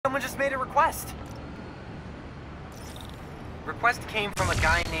Someone just made a request. Request came from a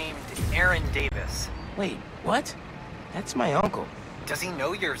guy named Aaron Davis. Wait, what? That's my uncle. Does he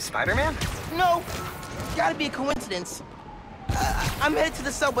know you're Spider-Man? No! Gotta be a coincidence. I'm headed to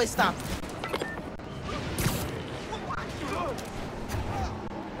the subway stop.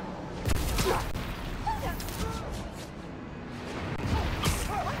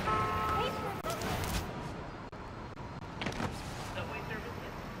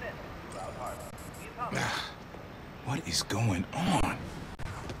 What is going on?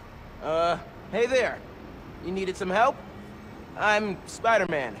 Hey there. You needed some help? I'm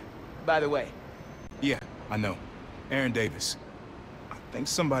Spider-Man, by the way. Yeah, I know. Aaron Davis. I think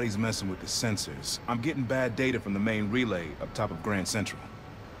somebody's messing with the sensors. I'm getting bad data from the main relay up top of Grand Central.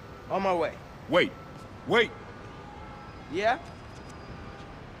 On my way. Wait! Wait! Yeah?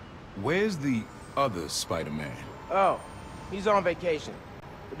 Where's the other Spider-Man? Oh, he's on vacation.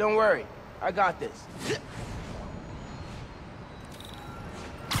 But don't worry, I got this.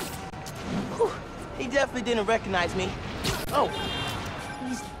 Whew, he definitely didn't recognize me. Oh,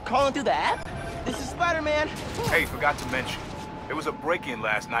 he's calling through the app? This is Spider-Man. Hey, forgot to mention. There was a break-in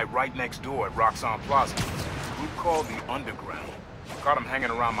last night right next door at Roxxon Plaza. A group called the Underground. Caught him hanging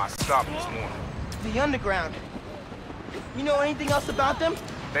around my stop this morning. The Underground. You know anything else about them?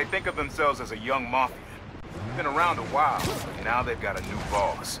 They think of themselves as a young mafia. Been around a while, but now they've got a new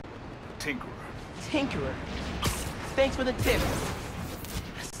boss. Tinkerer. Tinkerer. Thanks for the tip.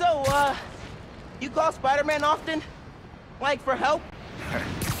 So, you call Spider-Man often? Like, for help?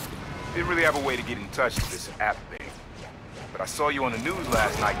 Didn't really have a way to get in touch with this app thing. But I saw you on the news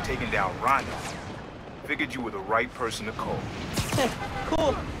last night taking down Ronnie. Figured you were the right person to call.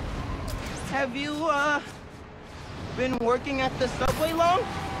 Cool. Have you, been working at the subway long?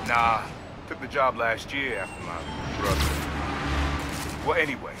 Nah, took the job last year after my brother. Well,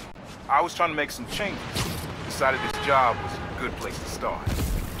 anyway, I was trying to make some changes. Decided this job was a good place to start.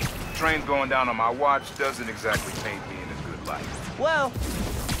 The train's going down on my watch doesn't exactly paint me in a good light. Well,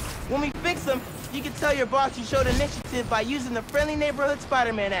 when we fix them, you can tell your boss you showed initiative by using the Friendly Neighborhood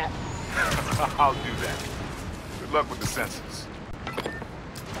Spider-Man app. I'll do that. Good luck with the sensors.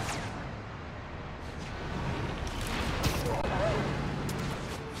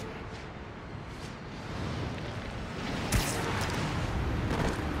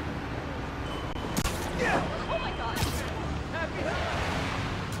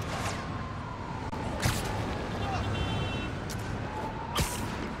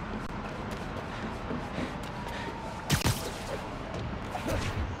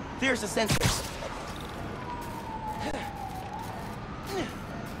 There's the sensors.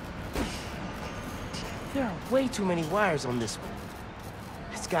 There are way too many wires on this one.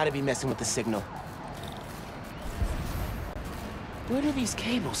 It's gotta be messing with the signal. Where do these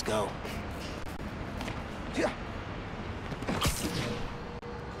cables go?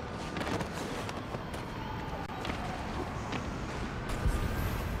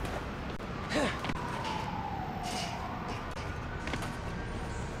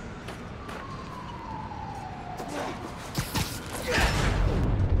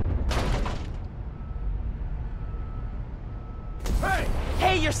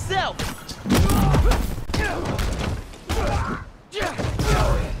 Hey, yourself!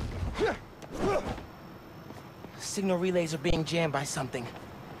 Signal relays are being jammed by something.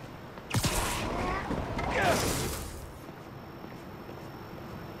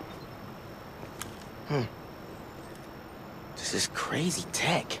 This is crazy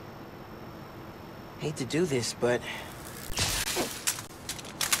tech. Hate to do this, but...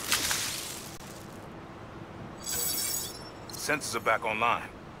 Sensors are back online.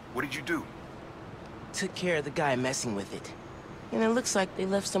 What did you do? Took care of the guy messing with it. And it looks like they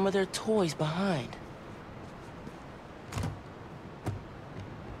left some of their toys behind.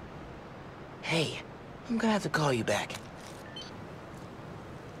 Hey, I'm gonna have to call you back.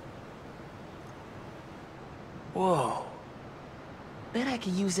 Whoa. Bet I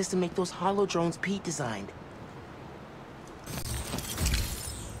could use this to make those holo drones Pete designed.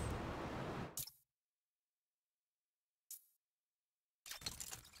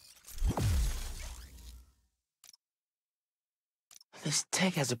 This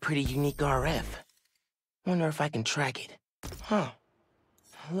tech has a pretty unique RF. Wonder if I can track it. Huh.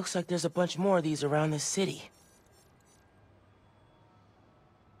 Looks like there's a bunch more of these around this city.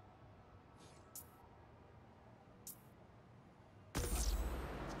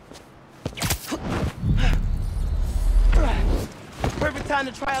 Perfect time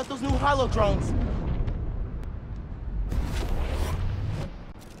to try out those new holo drones.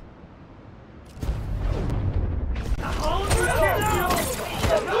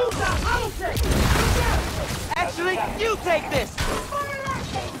 You take this!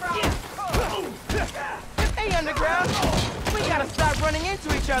 Hey, Underground! We gotta stop running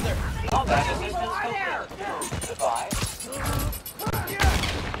into each other! Combat assistance complete. Goodbye.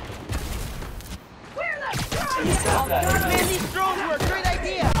 Man, these drones were a great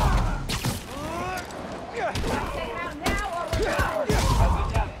idea!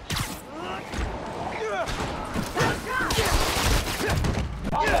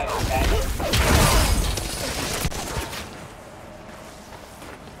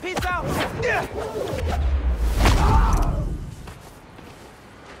 Peace out!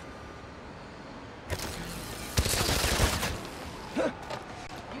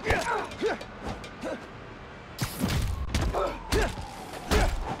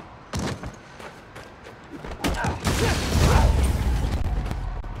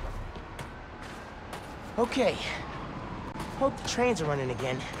 Okay. Hope the trains are running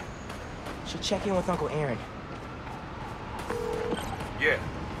again. Should check in with Uncle Aaron. Yeah,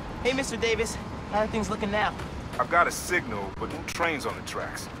 Hey, Mr. Davis. How are things looking now? I've got a signal, but no trains on the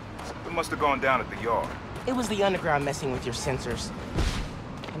tracks. Something must have gone down at the yard. It was the Underground messing with your sensors.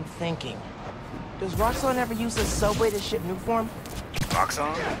 I'm thinking. Does Roxxon ever use a subway to ship new form?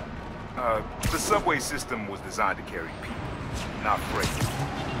 Roxxon? The subway system was designed to carry people, not freight.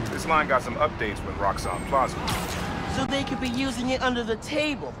 This line got some updates when Roxxon Plaza was. So they could be using it under the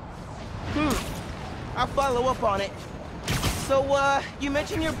table. I'll follow up on it. So, you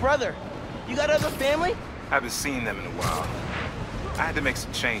mentioned your brother. You got other family? Haven't seen them in a while. I had to make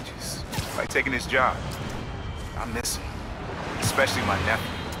some changes, like taking his job. I miss him, especially my nephew.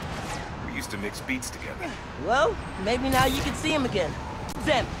 We used to mix beats together. Well, maybe now you can see him again.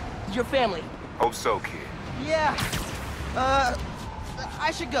 Zen, your family. Hope so, kid. Yeah.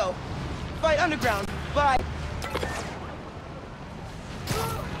 I should go. Fight Underground. Bye.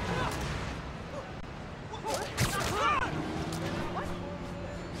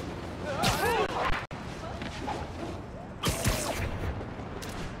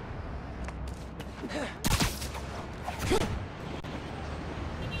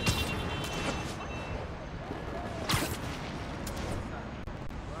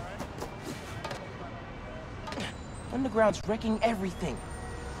 Underground's wrecking everything.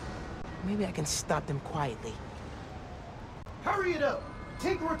 Maybe I can stop them quietly. Hurry it up!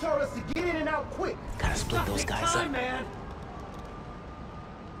 Tinkerer told us to get in and out quick! Gotta split those guys up. Man.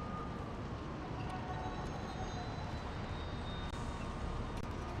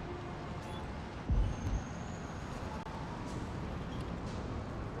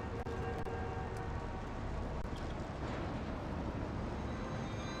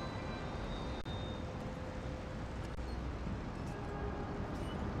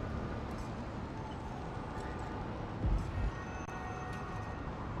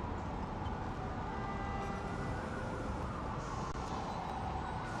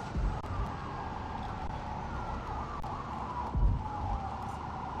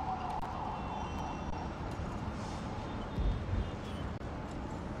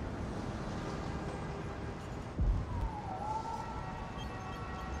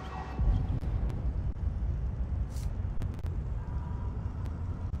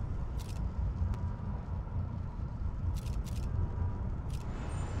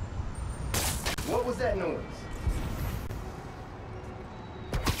 What was that noise?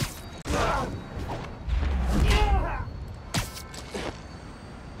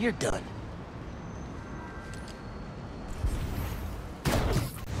 You're done.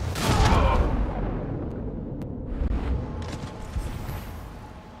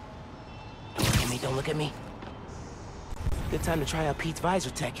 Don't look at me. Good time to try out Pete's visor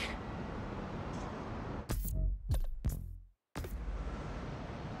tech.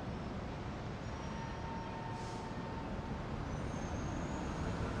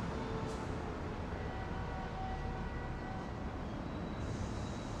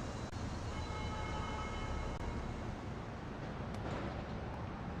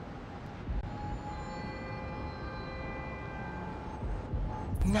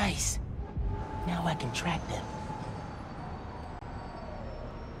 Nice. Now I can track them.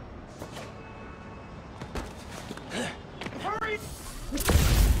 Hurry!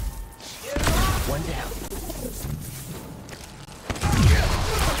 One down.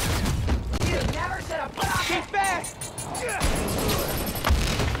 You never said a Be fast!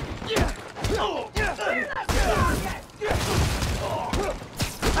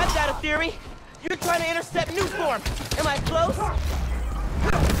 I've got a theory. You're trying to intercept new form. Am I close?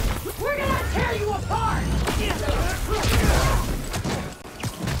 We're gonna tear you apart!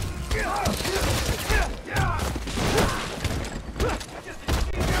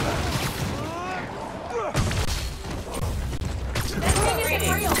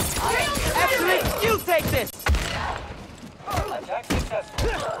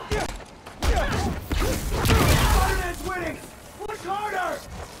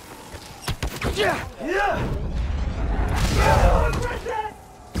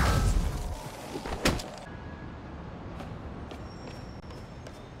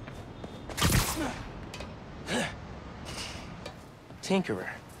 Tinkerer.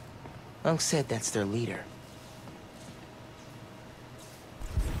 Unc said that's their leader.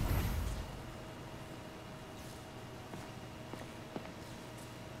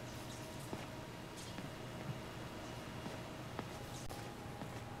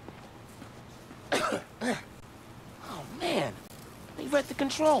 Oh man, they read the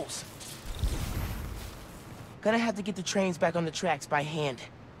controls. Gonna have to get the trains back on the tracks by hand.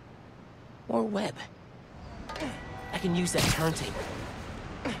 Or web. I can use that turntable.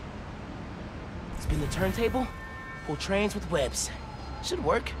 Spin the turntable, pull trains with webs. Should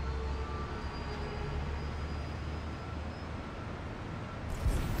work.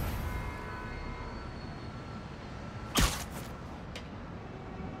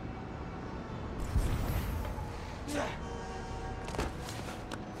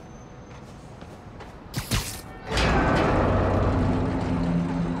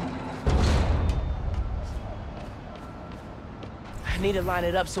 I need to line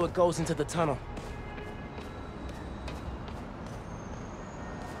it up so it goes into the tunnel.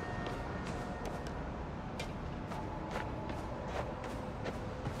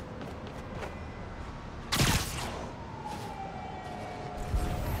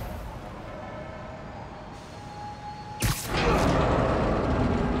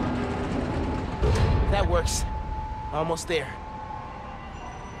 That works. Almost there.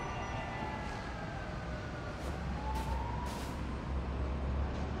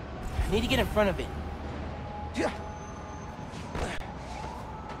 I need to get in front of it. Yeah,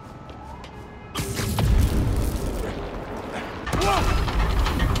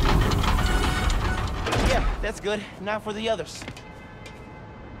 that's good. Now for the others.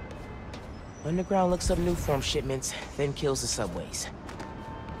 Underground looks up Newform shipments, then kills the subways.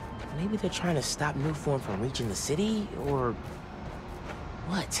 Maybe they're trying to stop Newform from reaching the city, or...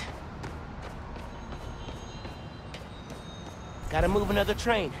 what? Gotta move another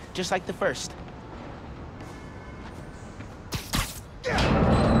train, just like the first.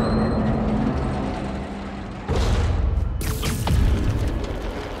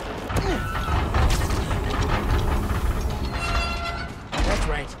 That's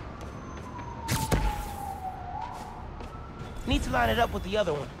right. Need to line it up with the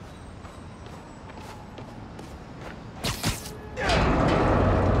other one.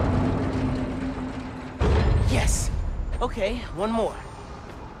 Yes! Okay, one more.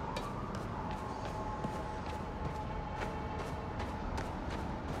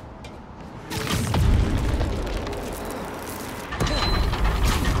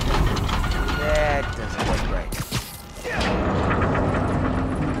 That doesn't look right.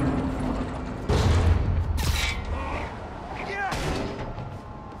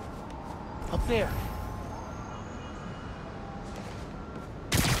 Up there.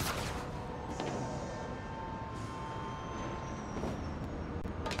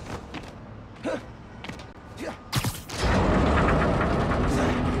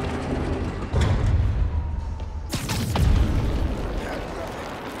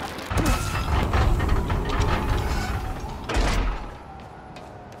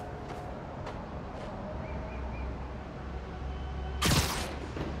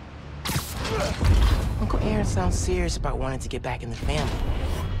 Uncle Aaron sounds serious about wanting to get back in the family.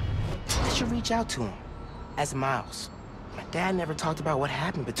 I should reach out to him. As Miles. My dad never talked about what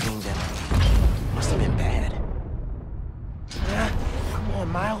happened between them. Must have been bad. Come on,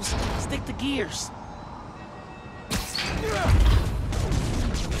 Miles. Stick to gears. It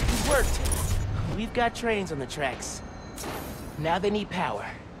worked. We've got trains on the tracks. Now they need power.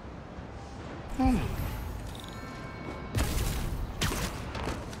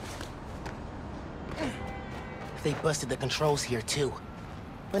 They busted the controls here too,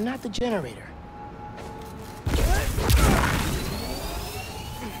 but not the generator.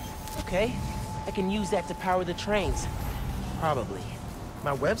 Okay, I can use that to power the trains. Probably.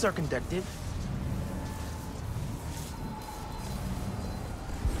 My webs are conductive.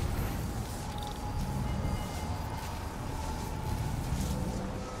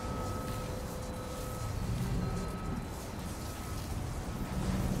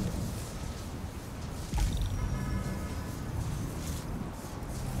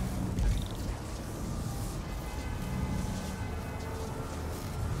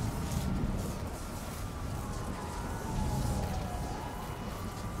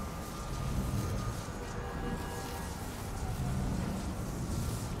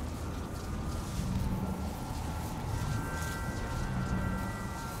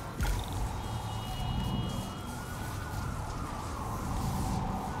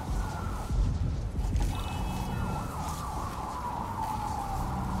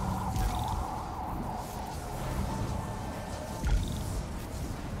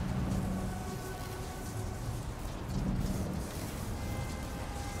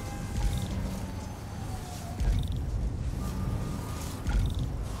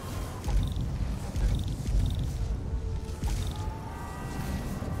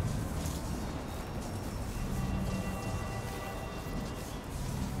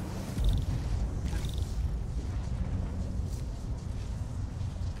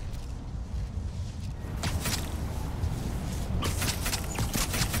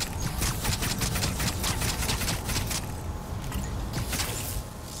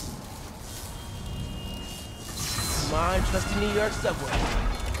 Come on, trust the New York subway.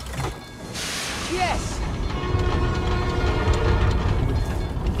 Yes!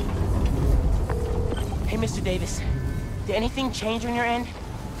 Hey, Mr. Davis. Did anything change on your end?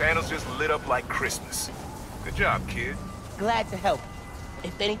 Panels just lit up like Christmas. Good job, kid. Glad to help.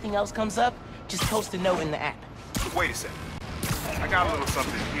 If anything else comes up, just post a note in the app. Wait a second. I got a little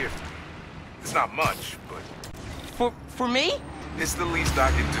something here for you. It's not much, but... For me? It's the least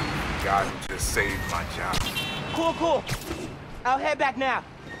I can do. The guy who just saved my job. Cool. I'll head back now.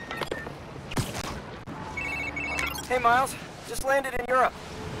 Hey, Miles. Just landed in Europe.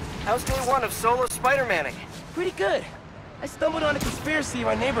 How's day one of solo Spider-Manning? Pretty good. I stumbled on a conspiracy in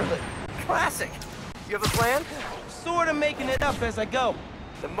my neighborhood. Classic. You have a plan? Sort of making it up as I go.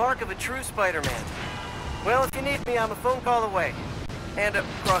 The mark of a true Spider-Man. Well, if you need me, I'm a phone call away. And a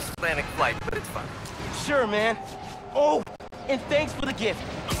cross-Atlantic flight, but it's fine. Sure, man. Oh, and thanks for the gift.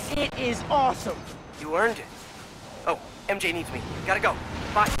 It is awesome. You earned it. Oh, MJ needs me. Gotta go.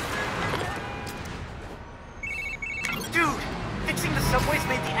 Bye. Dude, fixing the subways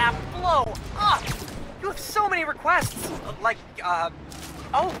made the app blow up. You have so many requests. Like,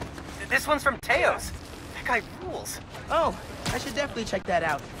 oh, this one's from Teos. That guy rules. Oh, I should definitely check that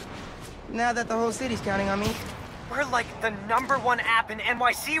out. Now that the whole city's counting on me. We're like the #1 app in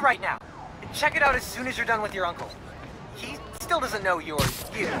NYC right now. Check it out as soon as you're done with your uncle. He still doesn't know you're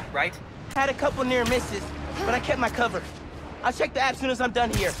you, right? Had a couple near misses, but I kept my cover. I'll check the app as soon as I'm done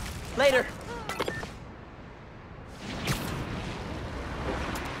here. Later.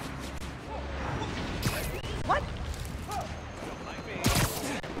 What?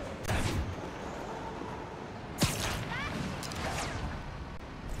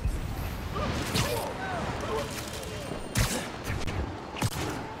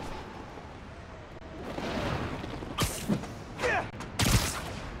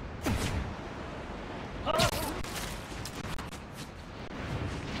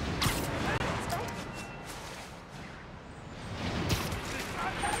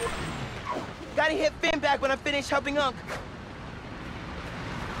 Gotta hit Finn back when I finish helping Unc.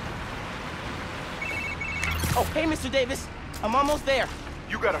 Oh, hey, Mr. Davis. I'm almost there.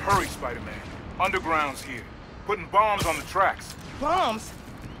 You gotta hurry, Spider-Man. Underground's here. Putting bombs on the tracks. Bombs?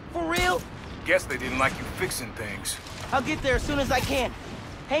 For real? Guess they didn't like you fixing things. I'll get there as soon as I can.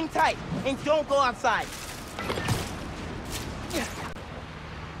 Hang tight, and don't go outside.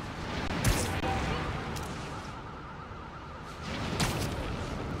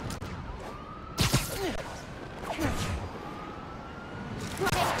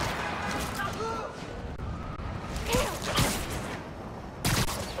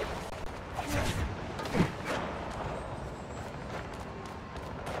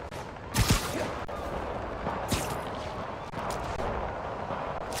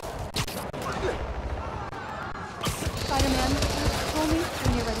 Spider-Man, call me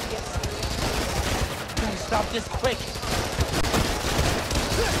when you're ready to get started. Gotta stop this quick.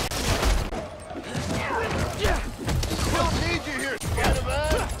 Don't need you here,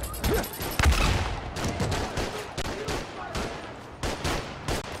 Spider-Man.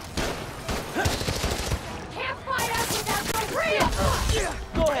 Can't fight us without the real!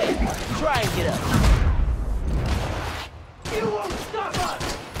 Go ahead, try and get up. You won't stop us!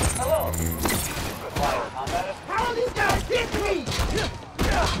 Hello. Require combat. How are these guys hit me?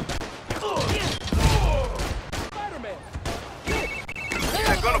 Spider-Man!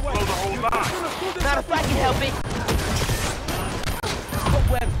 They're gonna blow the whole line. Not if I can help it. What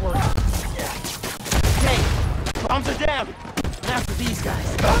webs work? Hey, bombs are down. Now for these guys.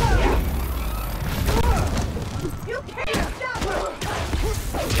 You can't stop us!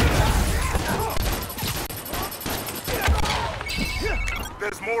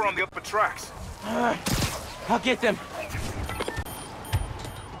 There's more on the upper tracks. I'll get them.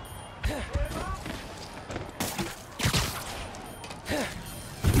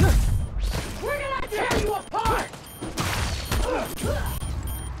 We're gonna tear you apart!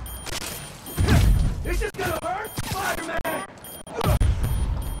 This is gonna hurt, Spider-Man!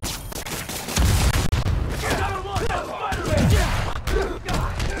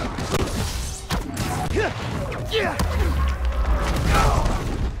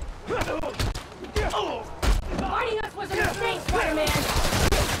 Fighting us was a mistake, Spider-Man!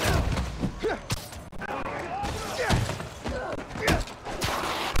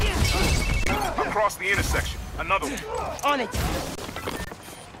 Across the intersection. Another one. On it.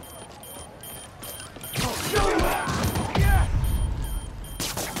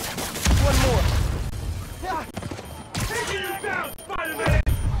 One more. Taking you down, Spider-Man!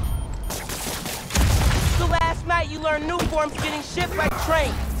 So last night you learned new forms getting shipped by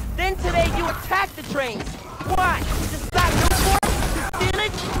train. Then today you attacked the trains. What? Just not your fault? You did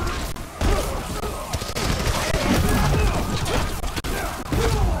it?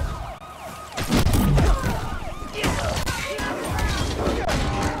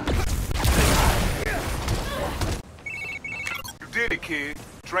 You did it, kid.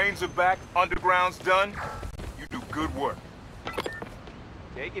 Trains are back, underground's done. You do good work.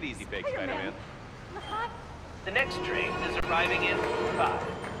 Take it easy, Big Spider-Man. The next train is arriving in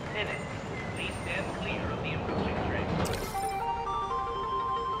 5 minutes. Please stand clear of the approaching train.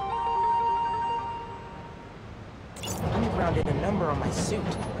 Underground did a number on my suit.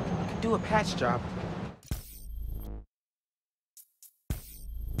 Could do a patch job.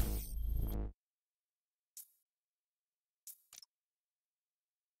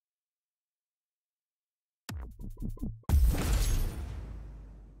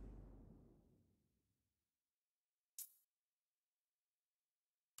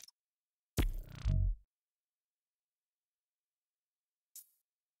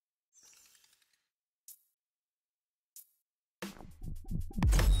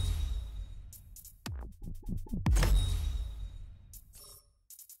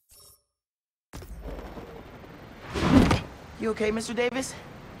 You okay, Mr. Davis?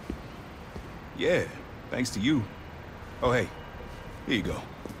 Yeah, thanks to you. Oh, hey, here you go.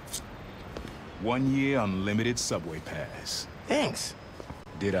 1 year unlimited subway pass. Thanks.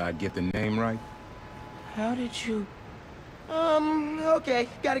 Did I get the name right? How did you... okay,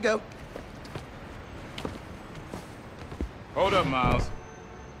 gotta go. Hold up, Miles.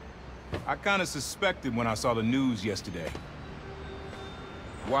 I kinda suspected when I saw the news yesterday.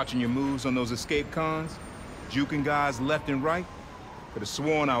 Watching your moves on those escape cons, juking guys left and right, could have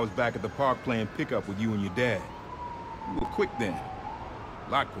sworn I was back at the park playing pickup with you and your dad. You were quick then. A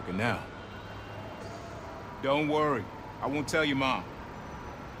lot quicker now. Don't worry, I won't tell your mom.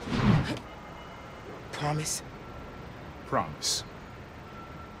 Promise? Promise.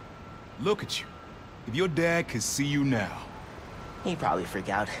 Look at you. If your dad could see you now, He'd probably freak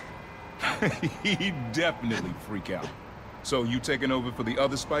out. he'd definitely freak out. So you taking over for the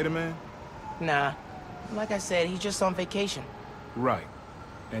other Spider-Man? Nah. Like I said, he's just on vacation. Right.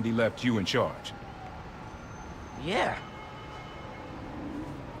 And he left you in charge. Yeah.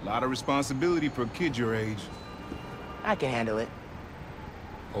 A lot of responsibility for a kid your age. I can handle it.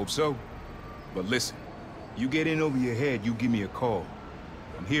 Hope so. But listen, you get in over your head, you give me a call.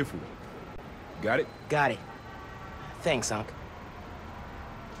 I'm here for it. Got it? Got it. Thanks, Unc.